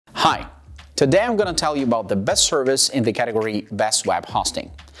Hi, today I'm going to tell you about the best service in the category Best Web Hosting.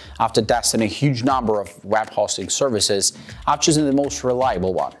 After testing a huge number of web hosting services, I've chosen the most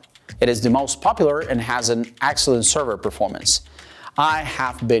reliable one. It is the most popular and has an excellent server performance. I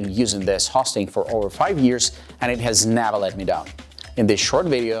have been using this hosting for over 5 years and it has never let me down. In this short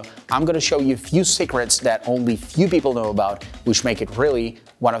video, I'm going to show you a few secrets that only few people know about, which make it really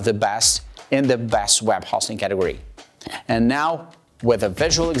one of the best in the best web hosting category. And now, with a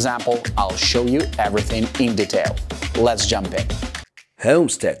visual example, I'll show you everything in detail. Let's jump in.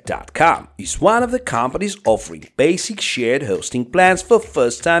 Homestead.com is one of the companies offering basic shared hosting plans for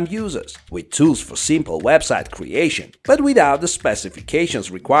first-time users, with tools for simple website creation. But without the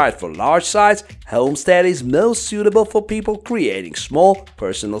specifications required for large sites, Homestead is most suitable for people creating small,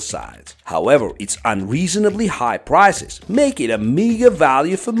 personal sites. However, its unreasonably high prices make it a meager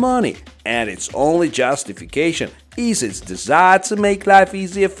value for money, and its only justification is its desire to make life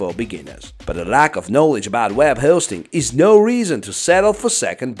easier for beginners. But a lack of knowledge about web hosting is no reason to settle for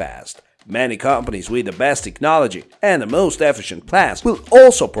second best. Many companies with the best technology and the most efficient plans will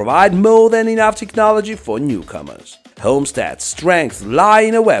also provide more than enough technology for newcomers. Homestead's strengths lie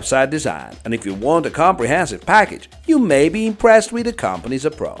in a website design, and if you want a comprehensive package, you may be impressed with the company's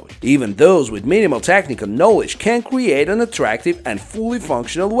approach. Even those with minimal technical knowledge can create an attractive and fully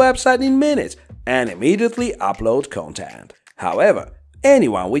functional website in minutes and immediately upload content. However,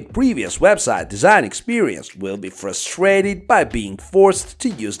 anyone with previous website design experience will be frustrated by being forced to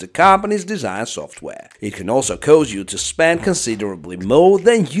use the company's design software. It can also cause you to spend considerably more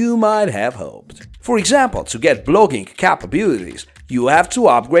than you might have hoped. For example, to get blogging capabilities, you have to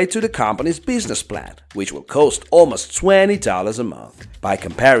upgrade to the company's business plan, which will cost almost $20 a month. By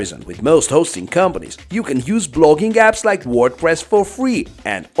comparison with most hosting companies, you can use blogging apps like WordPress for free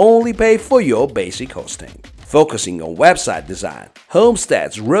and only pay for your basic hosting. Focusing on website design,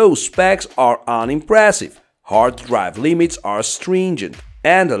 Homestead's raw specs are unimpressive, hard drive limits are stringent,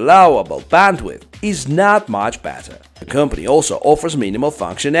 and allowable bandwidth is not much better. The company also offers minimal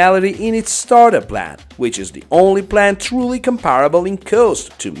functionality in its starter plan, which is the only plan truly comparable in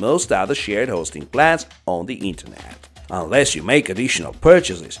cost to most other shared hosting plans on the internet. Unless you make additional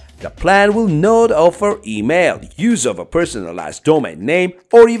purchases, the plan will not offer email, use of a personalized domain name,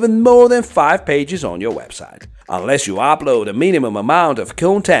 or even more than 5 pages on your website. Unless you upload a minimum amount of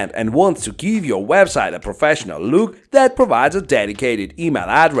content and want to give your website a professional look that provides a dedicated email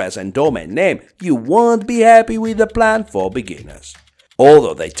address and domain name, you won't be happy with the plan for beginners.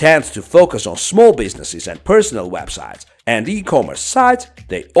 Although they tend to focus on small businesses and personal websites and e-commerce sites,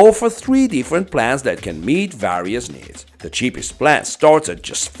 they offer 3 different plans that can meet various needs. The cheapest plan starts at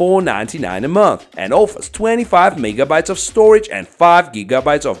just $4.99 a month and offers 25 MB of storage and 5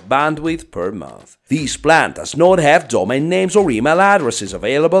 GB of bandwidth per month. This plan does not have domain names or email addresses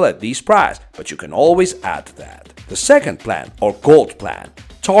available at this price, but you can always add that. The second plan, or Gold plan,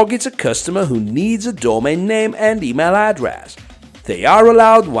 targets a customer who needs a domain name and email address. They are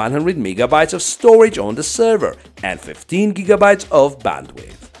allowed 100 MB of storage on the server and 15 GB of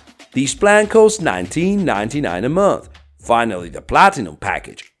bandwidth. This plan costs $19.99 a month. Finally, the Platinum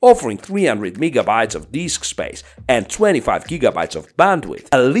package, offering 300 MB of disk space and 25 GB of bandwidth,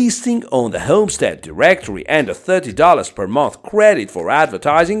 a listing on the Homestead directory, and a $30 per month credit for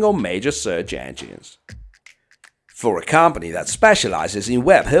advertising on major search engines. For a company that specializes in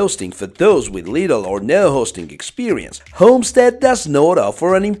web hosting for those with little or no hosting experience, Homestead does not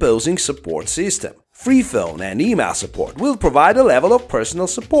offer an imposing support system. Free phone and email support will provide a level of personal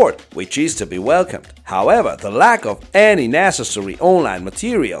support, which is to be welcomed. However, the lack of any necessary online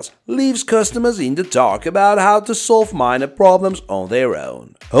materials leaves customers in the dark about how to solve minor problems on their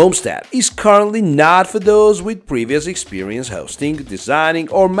own. Homestead is currently not for those with previous experience hosting, designing,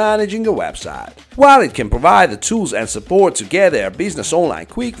 or managing a website. While it can provide the tools and support to get their business online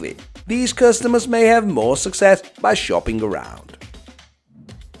quickly, these customers may have more success by shopping around.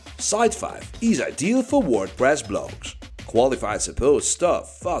 SiteFive is ideal for WordPress blogs. Qualified support staff,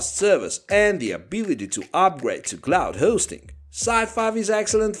 fast service, and the ability to upgrade to cloud hosting. SiteFive is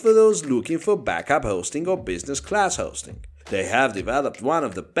excellent for those looking for backup hosting or business class hosting. They have developed one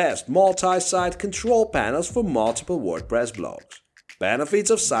of the best multi-site control panels for multiple WordPress blogs.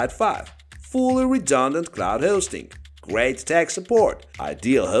 Benefits of SiteFive: fully redundant cloud hosting, great tech support,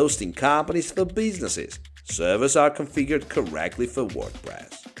 ideal hosting companies for businesses, servers are configured correctly for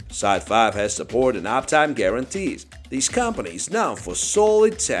WordPress. SiteFive has support and uptime guarantees. This company is known for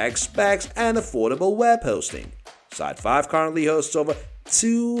solid tech specs and affordable web hosting. SiteFive currently hosts over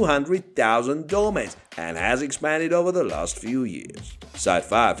 200,000 domains and has expanded over the last few years.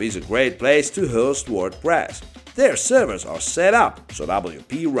 SiteFive is a great place to host WordPress. Their servers are set up so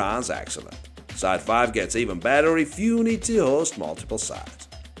WP runs excellent. SiteFive gets even better if you need to host multiple sites.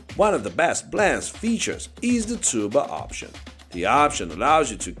 One of the best Plans features is the Turbo option. The option allows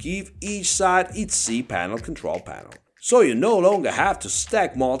you to give each site its cPanel control panel, so you no longer have to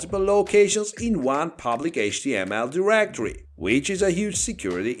stack multiple locations in one public HTML directory, which is a huge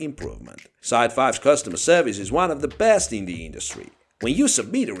security improvement. SiteFive's customer service is one of the best in the industry. When you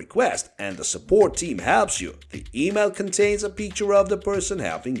submit a request and the support team helps you, the email contains a picture of the person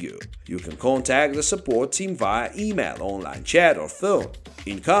helping you. You can contact the support team via email, online chat, or phone.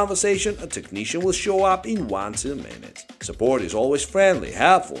 In conversation, a technician will show up in 1-2 minutes. Support is always friendly,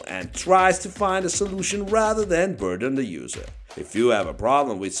 helpful, and tries to find a solution rather than burden the user. If you have a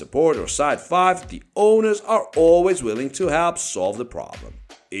problem with support or SiteFive, the owners are always willing to help solve the problem.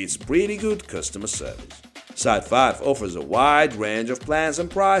 It's pretty good customer service. SiteFive offers a wide range of plans and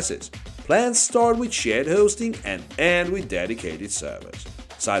prices. Plans start with shared hosting and end with dedicated servers.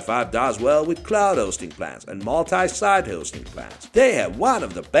 SiteFive does well with cloud hosting plans and multi-site hosting plans. They have one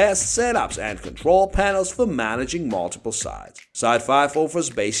of the best setups and control panels for managing multiple sites. SiteFive offers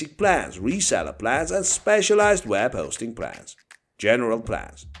basic plans, reseller plans, and specialized web hosting plans. General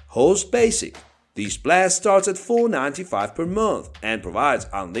plans. Host Basic. These plans start at $4.95 per month and provides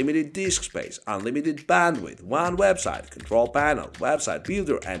unlimited disk space, unlimited bandwidth, one website, control panel, website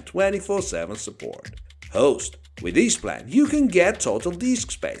builder, and 24/7 support. Host. With this plan, you can get total disk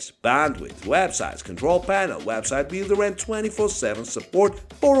space, bandwidth, websites, control panel, website builder, and 24/7 support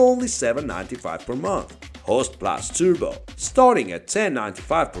for only $7.95 per month. Host Plus Turbo. Starting at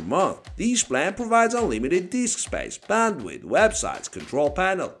 $10.95 per month, this plan provides unlimited disk space, bandwidth, websites, control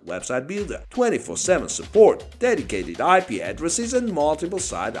panel, website builder, 24/7 support, dedicated IP addresses, and multiple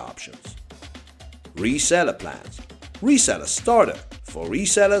site options. Reseller plans. Reseller Starter. For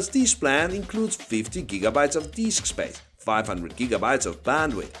resellers, this plan includes 50 GB of disk space, 500 GB of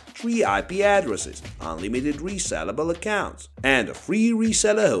bandwidth, 3 IP addresses, unlimited resellable accounts, and a free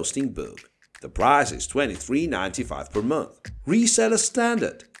reseller hosting book. The price is $23.95 per month. Reseller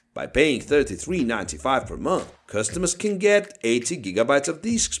Standard. By paying $33.95 per month, customers can get 80 GB of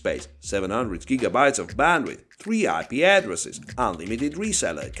disk space, 700 GB of bandwidth, 3 IP addresses, unlimited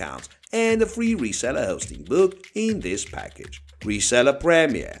reseller accounts, and a free reseller hosting book in this package. Reseller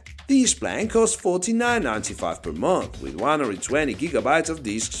Premier. This plan costs $49.95 per month with 120 GB of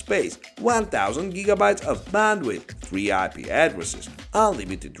disk space, 1000 GB of bandwidth, 3 IP addresses,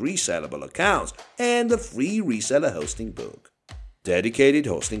 unlimited resellable accounts, and a free reseller hosting book. Dedicated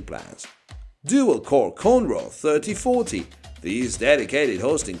hosting plans. Dual Core Conroe 3040. This dedicated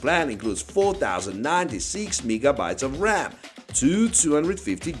hosting plan includes 4096 MB of RAM,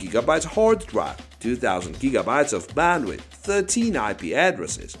 250 GB hard drive, 2000 GB of bandwidth, 13 IP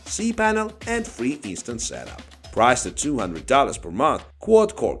addresses, cPanel, and free instant setup. Priced at $200 per month,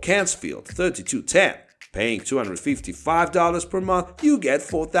 Quad-Core Cansfield 3210. Paying $255 per month, you get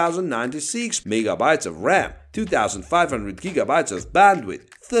 4096 MB of RAM, 2500 GB of bandwidth,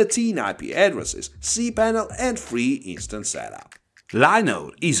 13 IP addresses, cPanel, and free instant setup.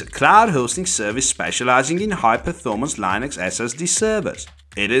 Linode is a cloud hosting service specializing in high-performance Linux SSD servers.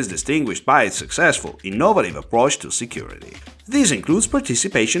 It is distinguished by its successful, innovative approach to security. This includes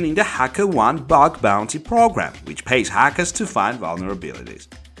participation in the HackerOne bug bounty program, which pays hackers to find vulnerabilities.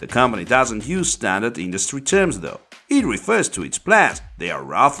 The company doesn't use standard industry terms though. It refers to its plans. They are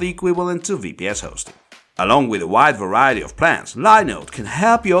roughly equivalent to VPS hosting. Along with a wide variety of plans, Linode can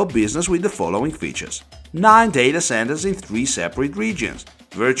help your business with the following features: 9 data centers in 3 separate regions,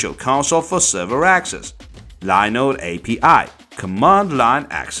 virtual console for server access, Linode API, command line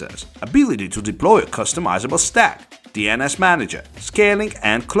access, ability to deploy a customizable stack, DNS manager, scaling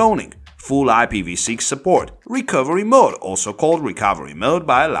and cloning, full IPv6 support, recovery mode, also called recovery mode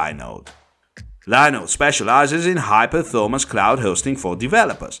by Linode. Linode specializes in high-performance cloud hosting for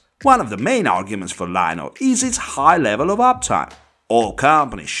developers. One of the main arguments for Linode is its high level of uptime. All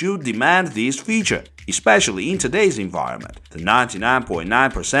companies should demand this feature, especially in today's environment. The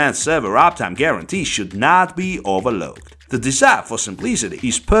 99.9% server uptime guarantee should not be overlooked. The desire for simplicity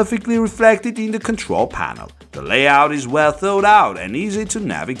is perfectly reflected in the control panel. The layout is well thought out and easy to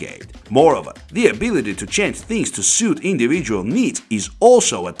navigate. Moreover, the ability to change things to suit individual needs is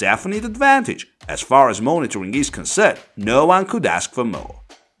also a definite advantage. As far as monitoring is concerned, no one could ask for more.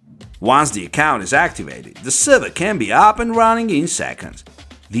 Once the account is activated, the server can be up and running in seconds.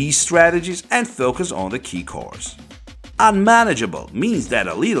 These strategies and focus on the key cores. Unmanageable means that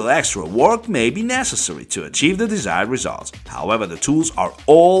a little extra work may be necessary to achieve the desired results. However, the tools are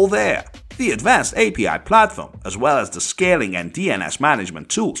all there. The advanced API platform, as well as the scaling and DNS management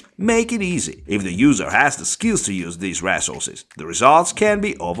tools, make it easy. If the user has the skills to use these resources, the results can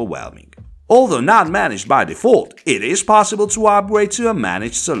be overwhelming. Although not managed by default, it is possible to upgrade to a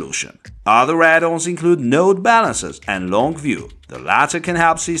managed solution. Other add-ons include node balancers and long view. The latter can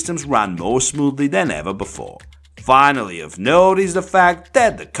help systems run more smoothly than ever before. Finally, of note is the fact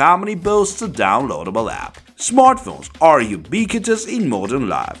that the company boasts a downloadable app. Smartphones are ubiquitous in modern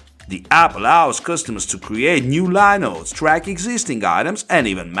life. The app allows customers to create new Linodes, track existing items, and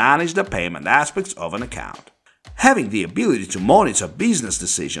even manage the payment aspects of an account. Having the ability to monitor business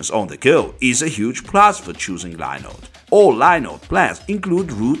decisions on the go is a huge plus for choosing Linode. All Linode plans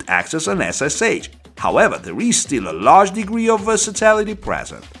include root access and SSH. However, there is still a large degree of versatility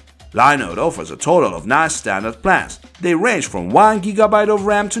present. Linode offers a total of 9 standard plans. They range from 1 GB of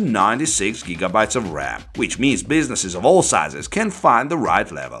RAM to 96 GB of RAM, which means businesses of all sizes can find the right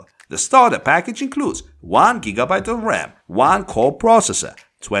level. The starter package includes 1 GB of RAM, 1 core processor,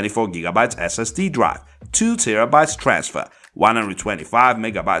 24 GB SSD drive, 2 TB transfer, 125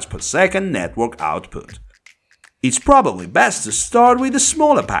 MB per second network output. It's probably best to start with the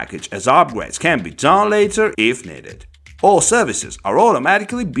smaller package, as upgrades can be done later if needed. All services are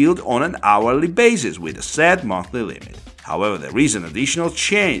automatically billed on an hourly basis with a set monthly limit. However, there is an additional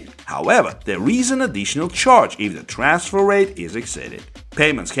charge if the transfer rate is exceeded.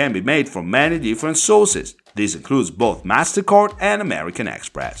 Payments can be made from many different sources. This includes both MasterCard and American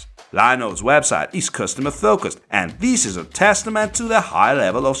Express. Linode's website is customer-focused, and this is a testament to the high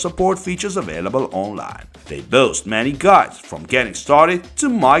level of support features available online. They boast many guides, from getting started to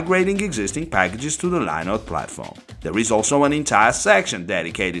migrating existing packages to the Linode platform. There is also an entire section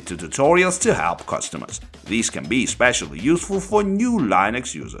dedicated to tutorials to help customers. These can be especially useful for new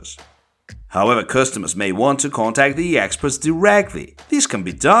Linux users. However, customers may want to contact the experts directly. This can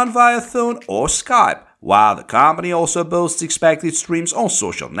be done via phone or Skype, while the company also boasts expected streams on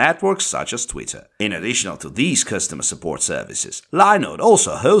social networks such as Twitter. In addition to these customer support services, Linode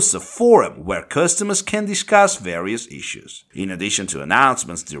also hosts a forum where customers can discuss various issues. In addition to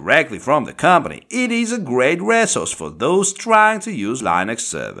announcements directly from the company, it is a great resource for those trying to use Linux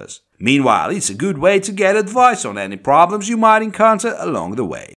servers. Meanwhile, it's a good way to get advice on any problems you might encounter along the way.